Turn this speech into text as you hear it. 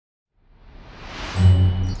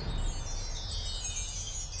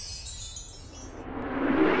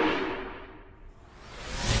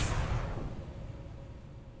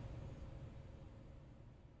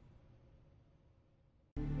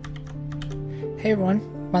Hey everyone,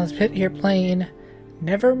 Mindlesspit here playing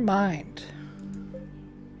Nevermind.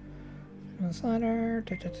 Slider,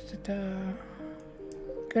 Good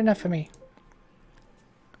enough for me.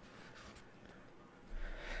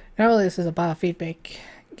 Normally this is a biofeedback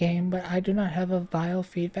game, but I do not have a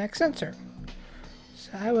biofeedback sensor.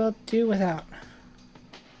 So I will do without.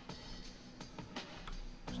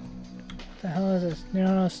 What the hell is this?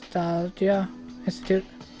 Nostalgia Institute?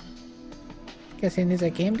 Guessing these are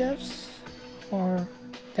game devs? Or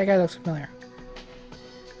that guy looks familiar.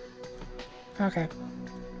 Okay.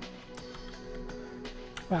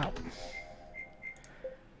 Wow.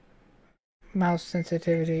 Mouse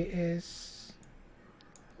sensitivity is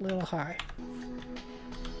a little high.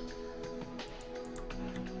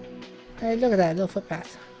 Hey, look at that little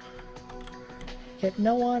footpath. Yet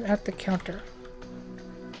no one at the counter.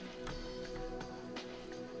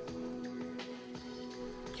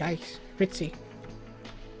 Yikes, ritzy.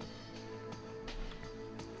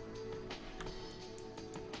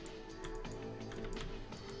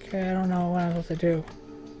 Okay, I don't know what I'm supposed to do.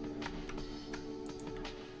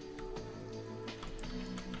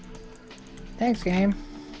 Thanks, game.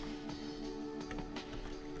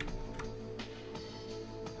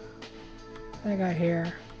 What I got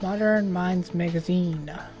here? Modern Minds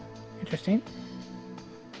Magazine. Interesting.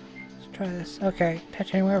 Let's try this. Okay,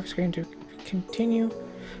 touch anywhere off screen to continue.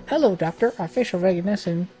 Hello, Doctor. Our facial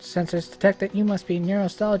recognition sensors detect that you must be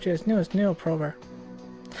Neurostalgia's newest neuroprober.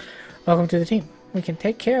 Welcome to the team. We can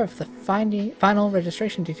take care of the final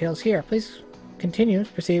registration details here. Please continue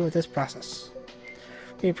to proceed with this process.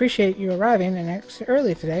 We appreciate you arriving an extra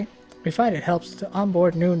early today. We find it helps to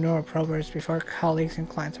onboard new neuroprobers before colleagues and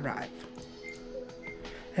clients arrive.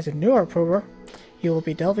 As a neuroprober, you will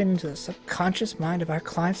be delving into the subconscious mind of our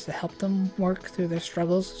clients to help them work through their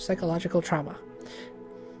struggles of psychological trauma.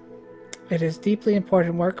 It is deeply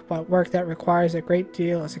important work, but work that requires a great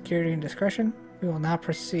deal of security and discretion. We will now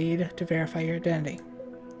proceed to verify your identity.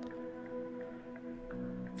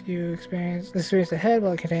 If you experience ahead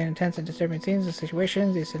will contain intense and disturbing scenes and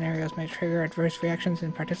situations. These scenarios may trigger adverse reactions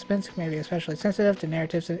in participants who may be especially sensitive to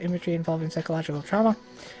narratives and imagery involving psychological trauma.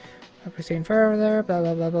 I'll proceed further, blah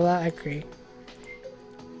blah blah blah, I agree.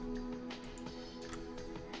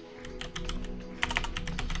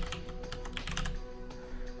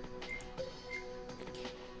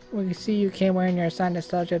 We see you came wearing your assigned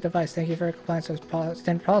nostalgia device. Thank you for your compliance with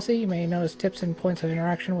standard policy. You may notice tips and points of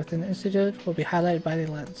interaction within the Institute will be highlighted by the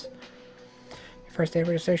lens. Your first day of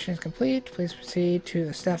registration is complete. Please proceed to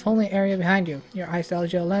the staff-only area behind you. Your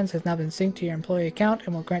iStalgia lens has now been synced to your employee account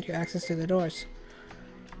and will grant you access to the doors.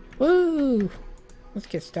 Woo! Let's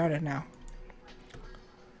get started now.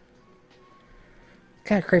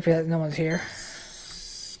 Kind of creepy that no one's here.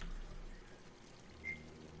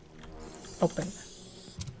 Open.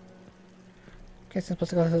 Guess I'm supposed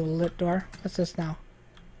to go through the lit door. What's this now?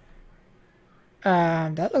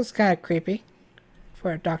 That looks kind of creepy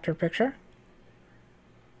for a doctor picture.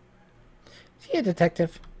 Is he a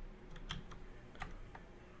detective?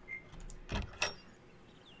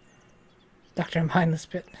 Dr.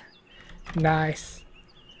 Mindlesspit. Nice.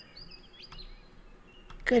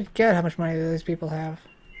 Good God, how much money do these people have?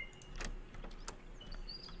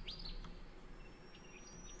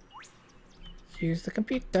 Use the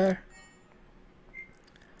computer.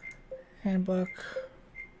 Handbook.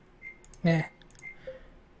 Nah.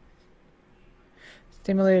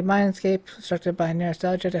 Stimulated mindscape constructed by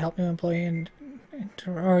Neurostalgia to help new employee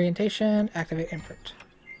orientation. Activate imprint.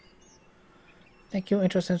 Thank you.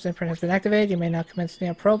 IntroSims imprint has been activated. You may now commence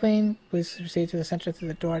neo-probing. Please proceed to the center through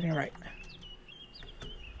the door on your right.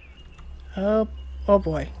 Oh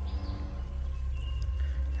boy.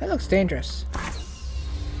 That looks dangerous.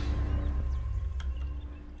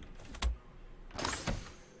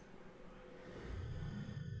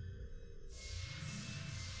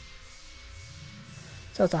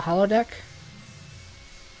 So it's a holodeck.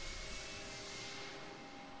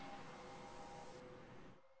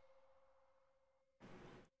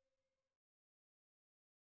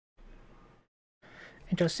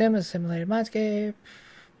 IntroSim is simulated mindscape.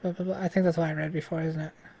 Blah, blah, blah. I think that's what I read before, isn't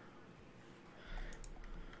it?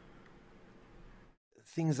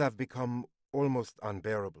 Things have become almost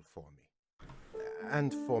unbearable for me.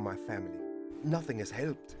 And for my family. Nothing has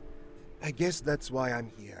helped. I guess that's why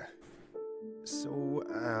I'm here. So,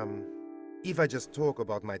 if I just talk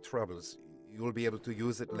about my troubles, you'll be able to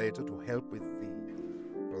use it later to help with the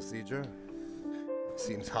procedure?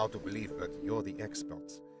 Seems hard to believe, but you're the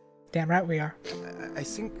experts. Damn right we are. I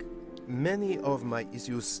think many of my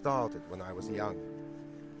issues started when I was young.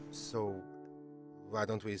 So, why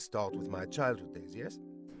don't we start with my childhood days, yes?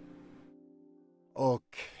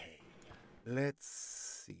 Okay.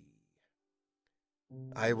 Let's see.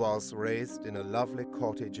 I was raised in a lovely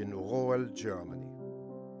cottage in rural Germany.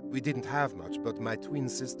 We didn't have much, but my twin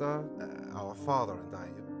sister, our father and I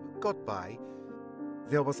got by.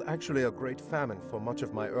 There was actually a great famine for much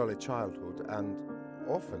of my early childhood, and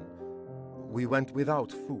often we went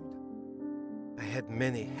without food. I had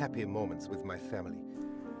many happy moments with my family,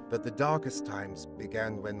 but the darkest times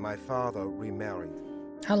began when my father remarried.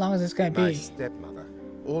 How long is this gonna My be? stepmother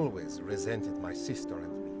always resented my sister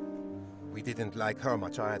and me. We didn't like her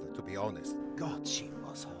much either, to be honest. God, she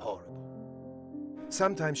was horrible.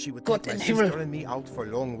 Sometimes she would take my sister and me out for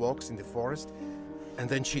long walks in the forest, and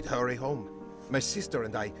then she'd hurry home. My sister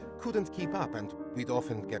and I couldn't keep up, and we'd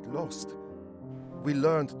often get lost. We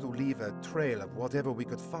learned to leave a trail of whatever we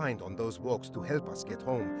could find on those walks to help us get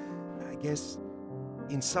home. I guess,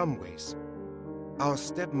 in some ways, our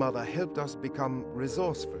stepmother helped us become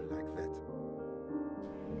resourceful like that.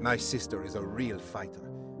 My sister is a real fighter.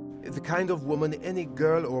 The kind of woman any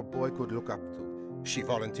girl or boy could look up to. She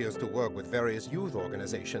volunteers to work with various youth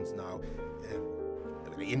organizations now.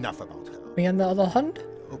 Enough about her. Me on the other hand,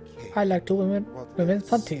 Okay. I like to women's else?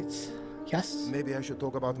 panties. Yes. Maybe I should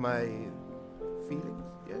talk about my feelings,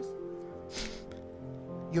 yes?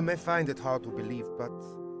 You may find it hard to believe, but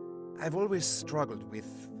I've always struggled with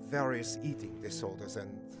various eating disorders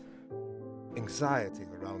and anxiety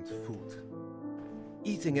around food.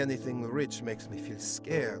 Eating anything rich makes me feel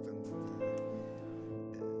scared and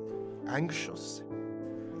anxious.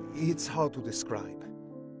 It's hard to describe.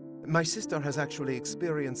 My sister has actually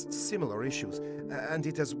experienced similar issues, and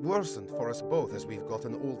it has worsened for us both as we've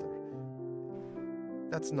gotten older.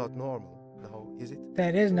 That's not normal, now, is it?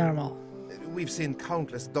 That is normal. We've seen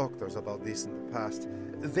countless doctors about this in the past.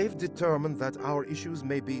 They've determined that our issues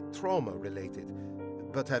may be trauma-related,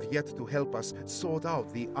 but have yet to help us sort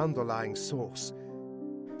out the underlying source.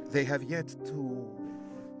 They have yet to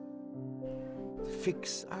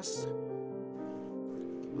fix us.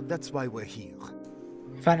 That's why we're here.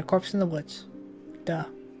 Find a corpse in the woods. Duh.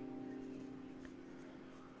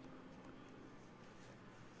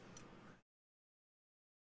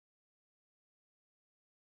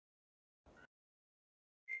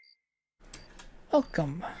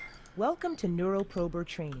 Welcome. Welcome to Neuroprober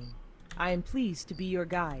training. I am pleased to be your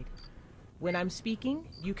guide. When I'm speaking,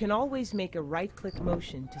 you can always make a right-click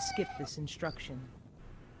motion to skip this instruction.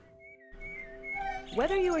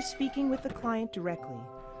 Whether you are speaking with the client directly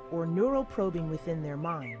or neuroprobing within their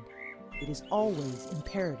mind, it is always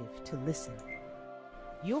imperative to listen.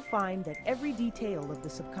 You'll find that every detail of the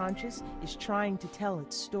subconscious is trying to tell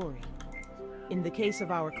its story. In the case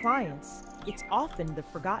of our clients, it's often the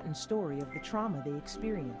forgotten story of the trauma they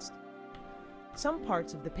experienced. Some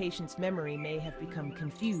parts of the patient's memory may have become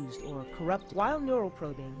confused or corrupt. While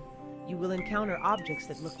neuroprobing, you will encounter objects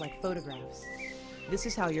that look like photographs. This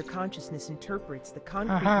is how your consciousness interprets the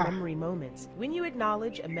concrete memory moments. When you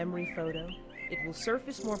acknowledge a memory photo, it will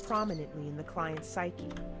surface more prominently in the client's psyche,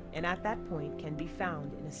 and at that point can be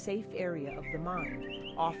found in a safe area of the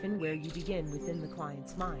mind, often where you begin within the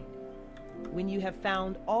client's mind. When you have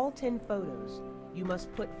found all 10 photos, you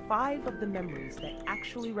must put 5 of the memories that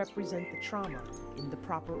actually represent the trauma in the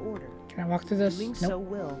proper order. Can I walk through this? Doing Nope. so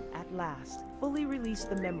will, at last, fully release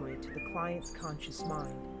the memory to the client's conscious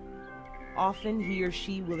mind. Often he or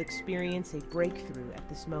she will experience a breakthrough at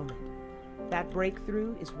this moment. That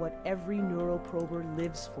breakthrough is what every neuroprober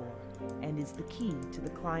lives for, and is the key to the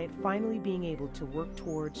client finally being able to work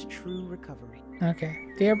towards true recovery. Okay.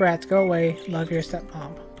 Dear brats, go away. Love your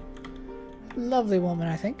stepmom. Lovely woman,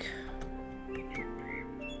 I think.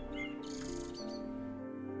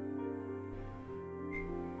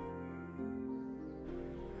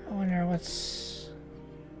 I wonder what's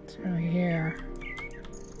through here.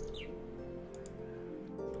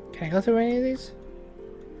 Can I go through any of these?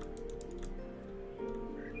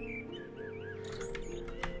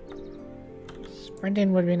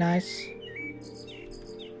 Sprinting would be nice.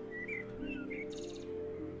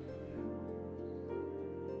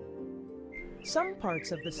 Some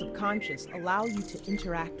parts of the subconscious allow you to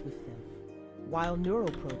interact with them, while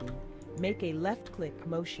neuroprobing, make a left-click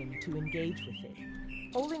motion to engage with it.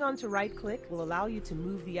 Holding on to right-click will allow you to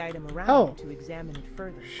move the item around to examine it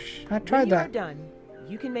further. I tried that. When you are done,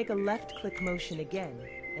 you can make a left-click motion again,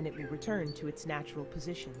 and it will return to its natural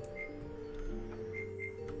position.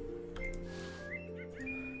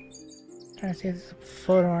 Trying to see if there's a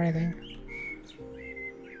photo or anything.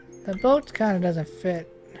 The boat kind of doesn't fit.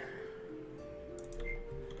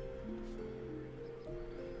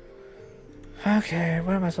 Okay,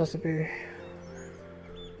 where am I supposed to be?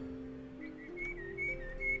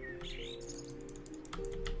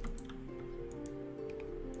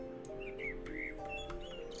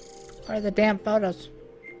 Where are the damn photos?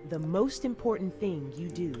 The most important thing you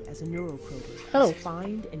do as a neuroprober Oh. is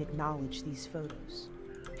find and acknowledge these photos.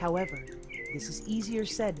 However, this is easier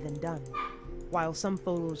said than done. While some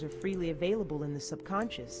photos are freely available in the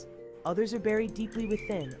subconscious, others are buried deeply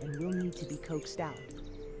within and will need to be coaxed out.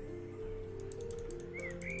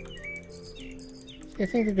 I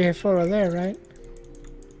think there'd be a photo there, right?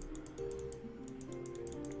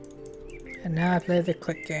 And now I play the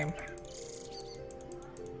click game.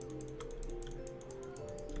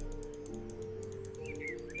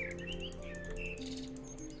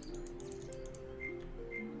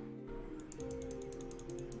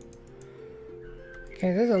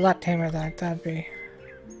 Okay, this is a lot tamer than I thought it'd be.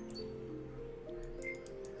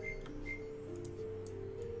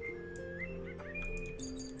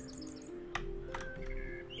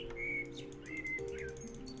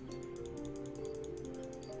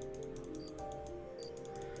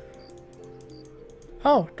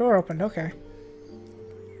 Oh, door opened, okay.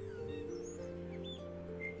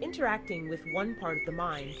 Interacting with one part of the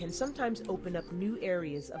mind can sometimes open up new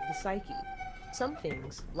areas of the psyche. Some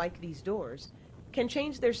things, like these doors, can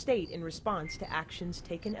change their state in response to actions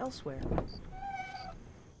taken elsewhere.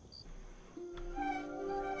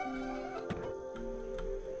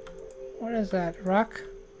 What is that? Rock?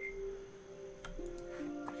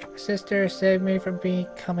 Sister saved me from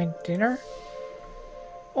becoming dinner?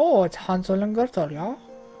 Oh, it's Hansel and Gretel, y'all.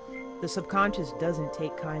 The subconscious doesn't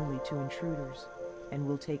take kindly to intruders, and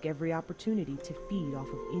will take every opportunity to feed off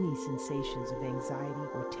of any sensations of anxiety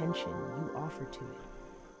or tension you offer to it.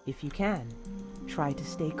 If you can, try to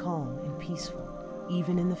stay calm and peaceful,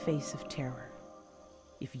 even in the face of terror.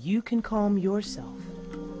 If you can calm yourself,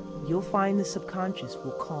 you'll find the subconscious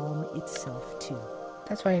will calm itself too.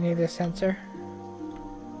 That's why you need this sensor.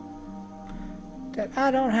 That I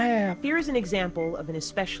don't have. Here is an example of an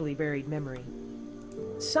especially buried memory.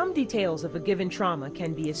 Some details of a given trauma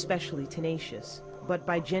can be especially tenacious, but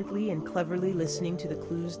by gently and cleverly listening to the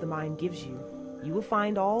clues the mind gives you, you will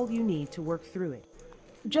find all you need to work through it.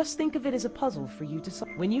 Just think of it as a puzzle for you to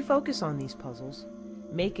solve. When you focus on these puzzles,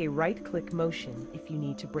 make a right-click motion if you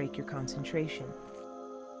need to break your concentration.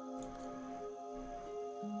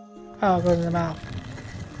 Oh, it goes in the mouth.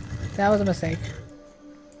 That was a mistake.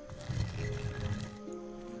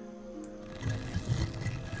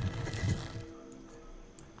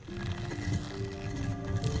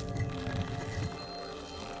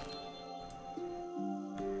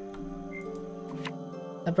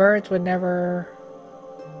 The birds would never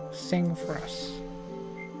sing for us.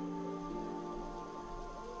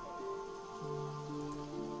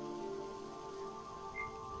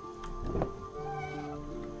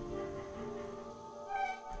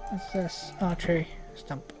 What's this? Oh, tree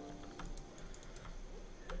stump.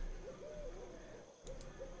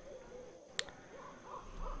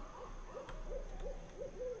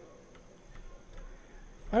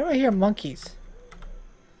 Why do I hear monkeys?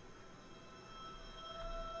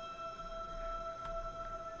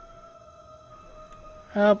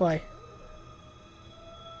 Oh boy.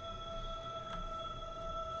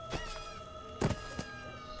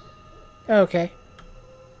 Okay.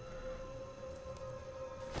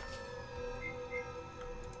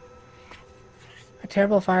 A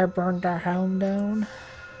terrible fire burned our home down.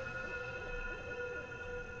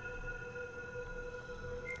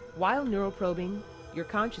 While neuroprobing, your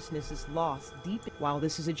consciousness is lost deep. While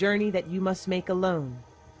this is a journey that you must make alone,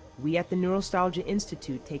 we at the Neurostalgia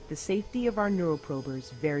Institute take the safety of our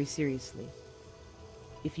neuroprobers very seriously.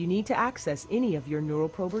 If you need to access any of your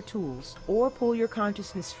neuroprober tools or pull your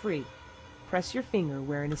consciousness free, press your finger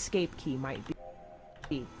where an escape key might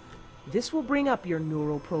be. This will bring up your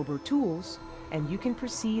neuroprober tools, and you can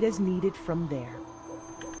proceed as needed from there.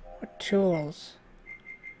 What tools?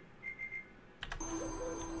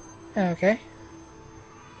 Okay.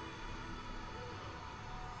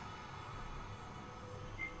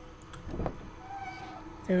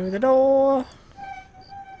 Through the door.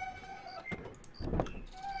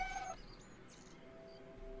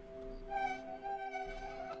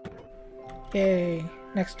 Yay.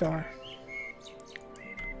 Next door.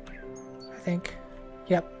 I think.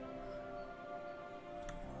 Yep.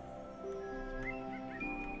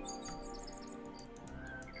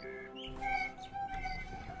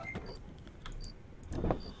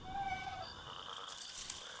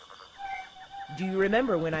 Do you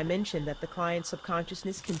remember when I mentioned that the client's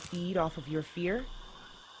subconsciousness can feed off of your fear?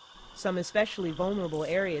 Some especially vulnerable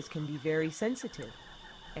areas can be very sensitive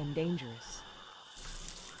and dangerous.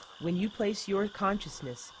 When you place your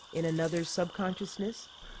consciousness in another's subconsciousness,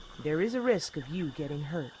 there is a risk of you getting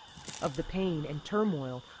hurt, of the pain and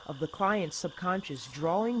turmoil of the client's subconscious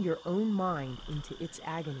drawing your own mind into its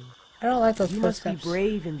agony. I don't like those You must be footsteps.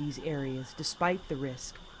 brave in these areas, despite the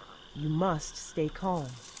risk. You must stay calm.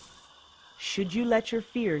 Should you let your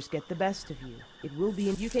fears get the best of you, it will be...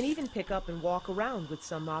 You can even pick up and walk around with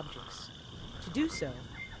some objects. To do so,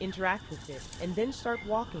 interact with it, and then start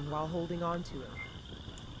walking while holding on to it.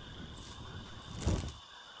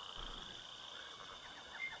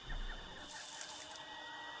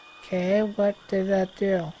 Okay, what did that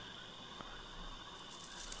do?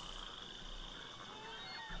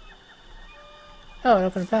 Oh, it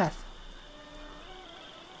opened a path.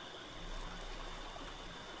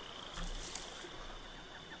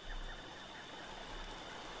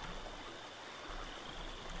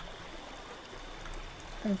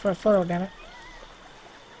 Looking for a photo, damn it.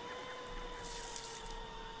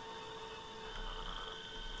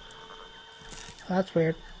 Oh, that's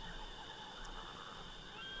weird.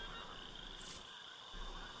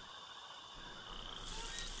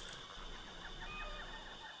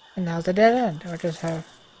 And now's a dead end, or just have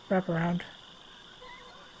wraparound.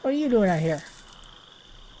 What are you doing out here?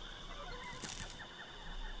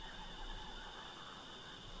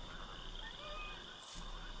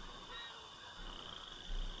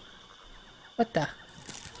 What the?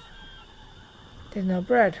 There's no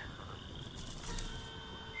bread.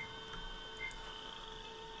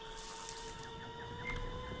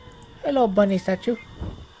 Hello, bunny statue.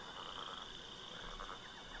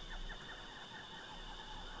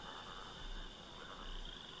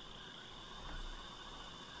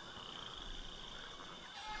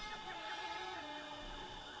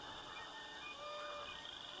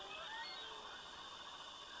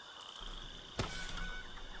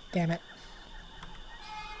 Damn it.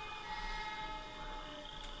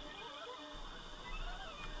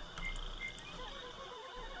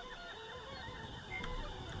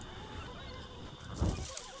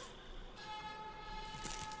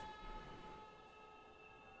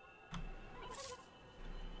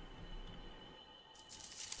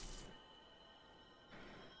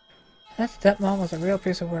 That stepmom was a real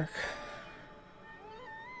piece of work.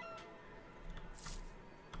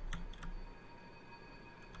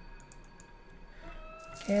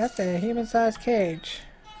 Okay, that's a human-sized cage.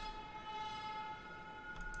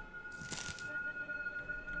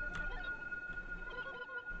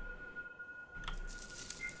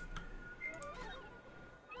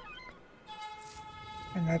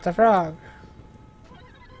 And that's a frog.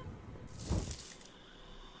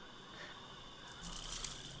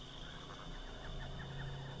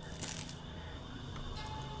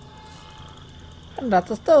 And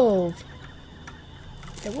that's a stove.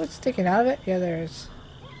 Is wood sticking out of it? Yeah, there is.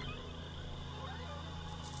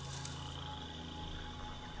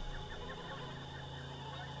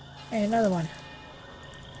 Hey, another one.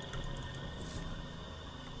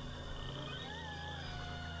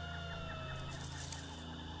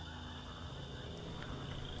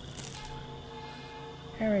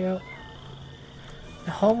 There we go.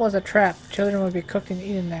 The home was a trap. Children would be cooked and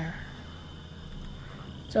eaten there.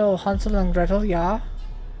 So, Hansel and Gretel, yeah?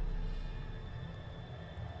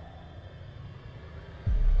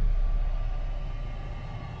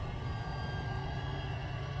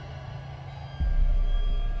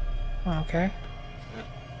 Okay.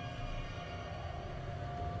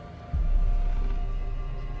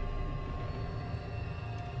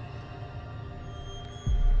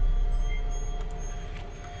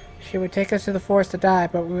 She would take us to the forest to die,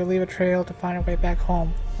 but we would leave a trail to find our way back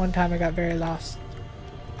home. One time I got very lost.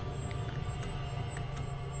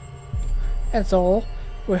 And so,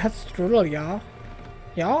 we had strudel, yeah?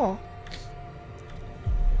 Yeah.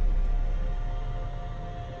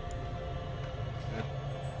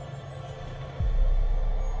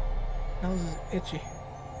 Nose is itchy.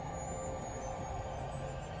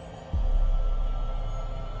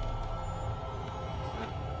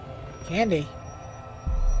 Candy.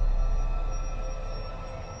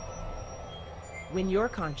 When your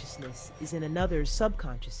consciousness is in another's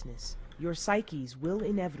subconsciousness, your psyches will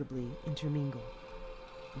inevitably intermingle.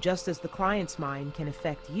 Just as the client's mind can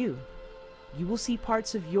affect you, you will see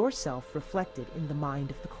parts of yourself reflected in the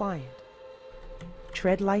mind of the client.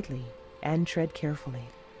 Tread lightly and tread carefully.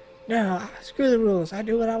 No, screw the rules. I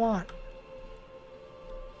do what I want.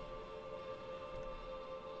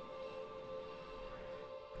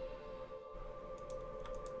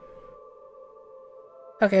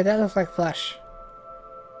 Okay, that looks like flesh.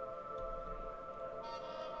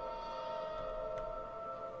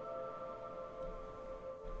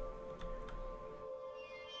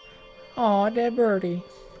 Aw, dead birdie.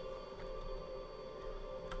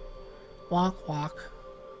 Walk, walk.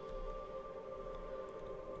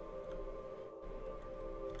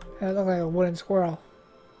 That looks like a wooden squirrel.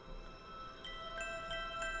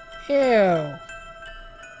 Ew. I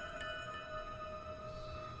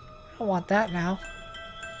don't want that now.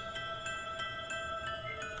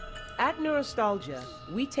 At Neurostalgia,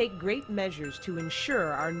 we take great measures to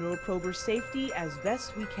ensure our neuroprober's safety as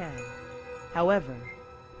best we can. However,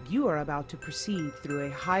 you are about to proceed through a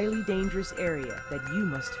highly dangerous area that you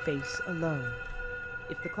must face alone.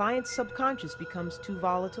 If the client's subconscious becomes too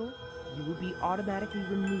volatile, you will be automatically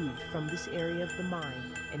removed from this area of the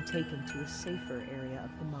mind and taken to a safer area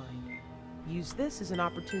of the mind. Use this as an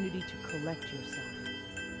opportunity to collect yourself.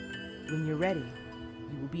 When you're ready,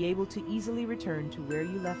 you will be able to easily return to where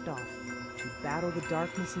you left off to battle the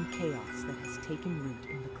darkness and chaos that has taken root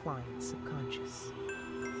in the client's subconscious.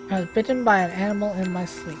 I was bitten by an animal in my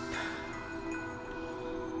sleep.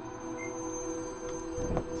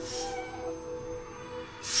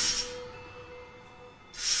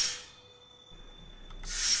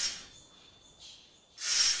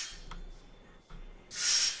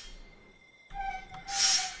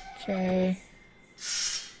 Okay.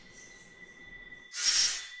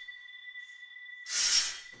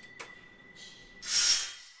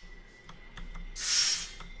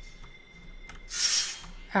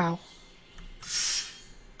 Ow.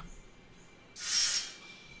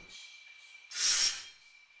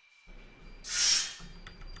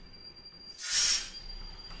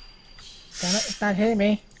 Damn it, it's not hitting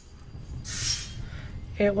me.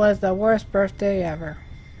 It was the worst birthday ever.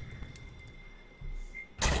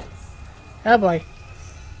 Oh boy.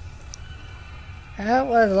 That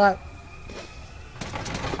was a lot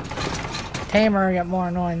tamer yet more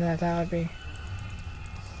annoying than that would be.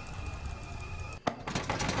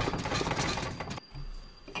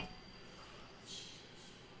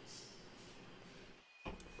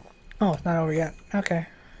 Oh, it's not over yet. Okay.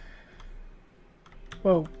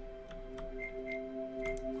 Whoa.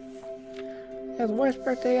 That was the worst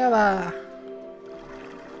birthday ever.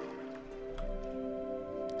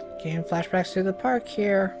 Getting flashbacks to the park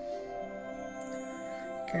here.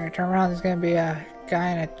 Okay, turn around. There's gonna be a guy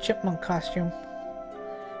in a chipmunk costume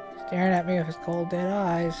staring at me with his cold dead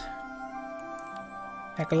eyes.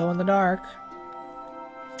 I glow in the dark.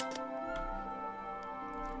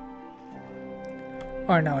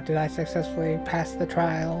 Or no, did I successfully pass the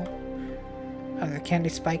trial of the candy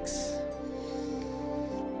spikes?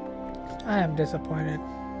 I am disappointed.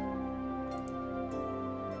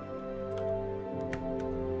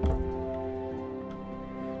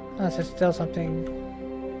 Unless there's still something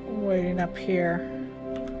waiting up here.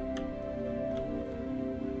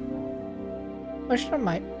 Which there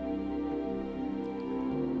might.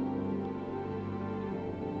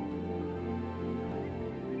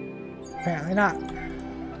 Apparently not.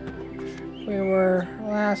 We were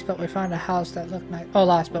last, but we found a house that looked nice. Oh,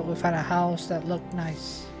 lost, but we found a house that looked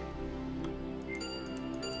nice.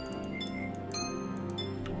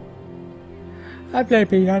 I'm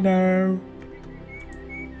sleepy, I know.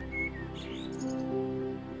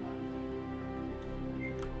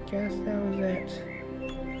 Guess that was it.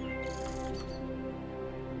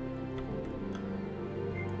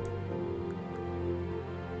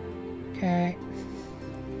 Okay.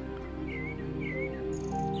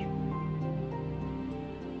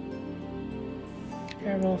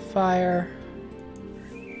 Airbow fire.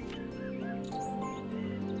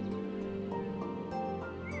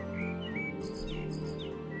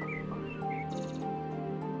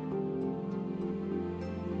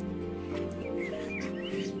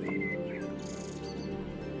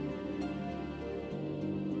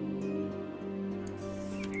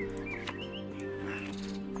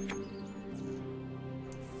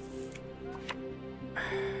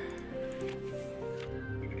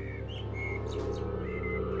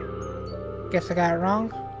 Guess I got it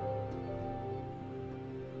wrong.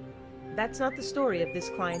 That's not the story of this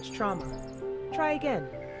client's trauma. Try again.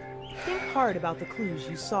 Think hard about the clues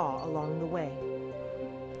you saw along the way.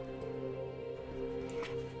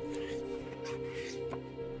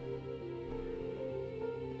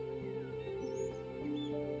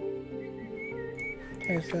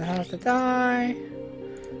 Here's the house to die.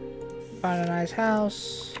 Found a nice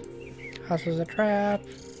house. House was a trap.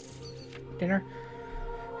 Dinner.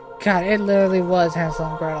 God, it literally was Hansel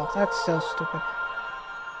and Gretel. That's so stupid.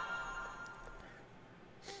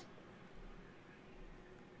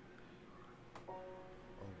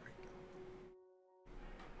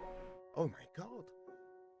 Oh my god.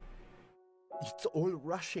 It's all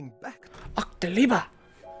rushing back. Octaliba!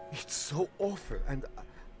 It's so awful, and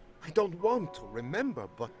I don't want to remember,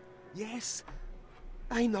 but yes,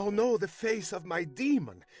 I now know the face of my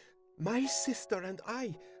demon. My sister and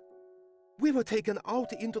I, we were taken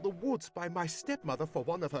out into the woods by my stepmother for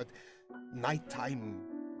one of her nighttime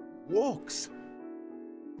walks.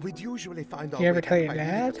 We'd usually find our You ever way tell back your by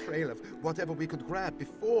leaving dad? a trail of whatever we could grab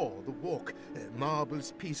before the walk.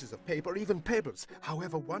 Marbles, pieces of paper, even pebbles.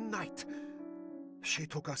 However, one night, she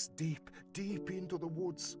took us deep, deep into the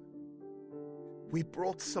woods. We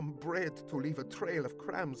brought some bread to leave a trail of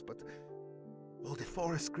crumbs, but oh, the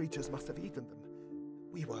forest creatures must have eaten them.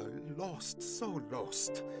 We were lost, so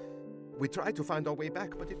lost. We tried to find our way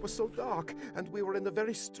back, but it was so dark, and we were in a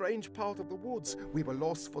very strange part of the woods. We were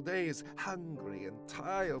lost for days, hungry and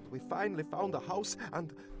tired. We finally found a house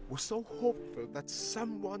and were so hopeful that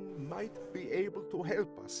someone might be able to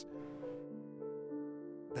help us.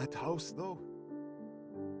 That house, though,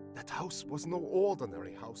 that house was no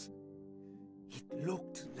ordinary house. It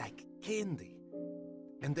looked like candy.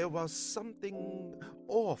 And there was something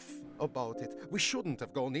off about it. We shouldn't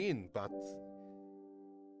have gone in, but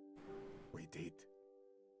we did.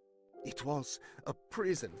 It was a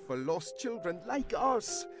prison for lost children like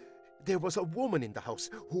us. There was a woman in the house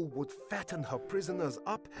who would fatten her prisoners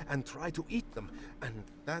up and try to eat them, and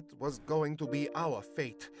that was going to be our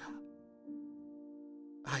fate.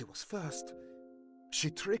 I was first. She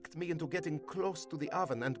tricked me into getting close to the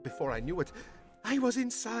oven, and before I knew it, I was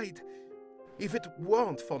inside. If it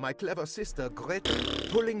weren't for my clever sister, Gretel,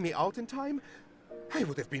 pulling me out in time, I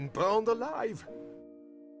would have been burned alive.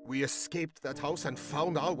 We escaped that house and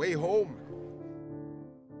found our way home.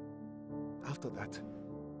 After that,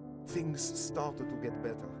 things started to get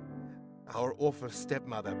better. Our awful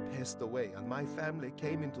stepmother passed away, and my family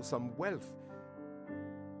came into some wealth.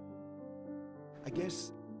 I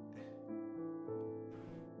guess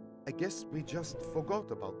we just forgot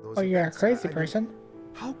about those Oh, you're a events. crazy I mean, person.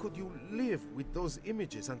 how could you live with those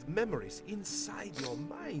images and memories inside your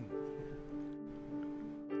mind?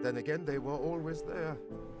 Then again, they were always there.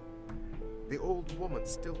 The old woman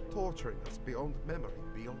still torturing us beyond memory,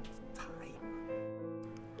 beyond time.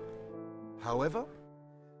 However,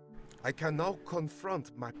 I can now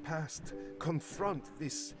confront my past, confront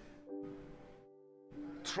this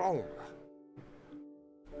trauma.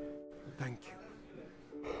 Thank you.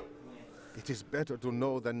 It is better to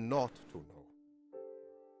know than not to know.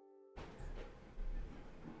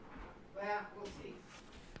 Well, we'll see.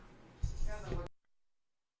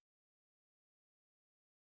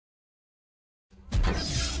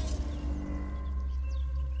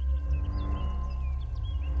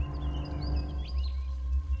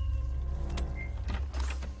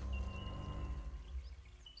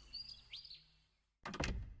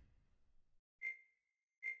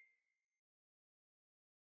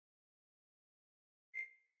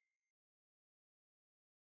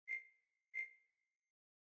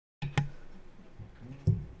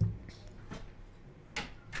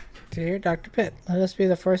 Dear Dr. Pitt, let us be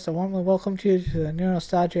the first to warmly welcome you to the New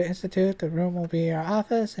Nostalgia Institute. The room will be our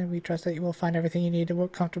office, and we trust that you will find everything you need to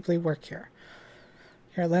comfortably work here.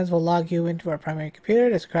 Your lens will log you into our primary computer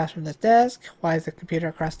that's across from this desk. Why is the computer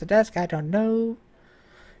across the desk? I don't know.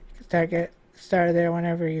 You can get started there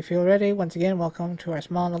whenever you feel ready. Once again, welcome to our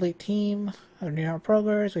small and elite team of New York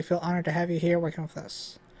programmers. We feel honored to have you here working with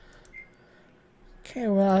us. Okay,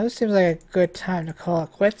 well, this seems like a good time to call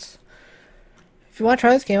it quits. If you want to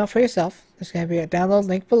try this game out for yourself, there's going to be a download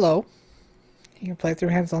link below. You can play through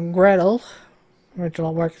Hansel and Gretel.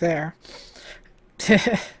 Original work there.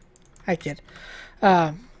 I kid.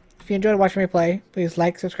 If you enjoyed watching me play, please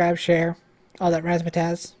like, subscribe, share, all that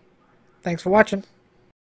razzmatazz. Thanks for watching.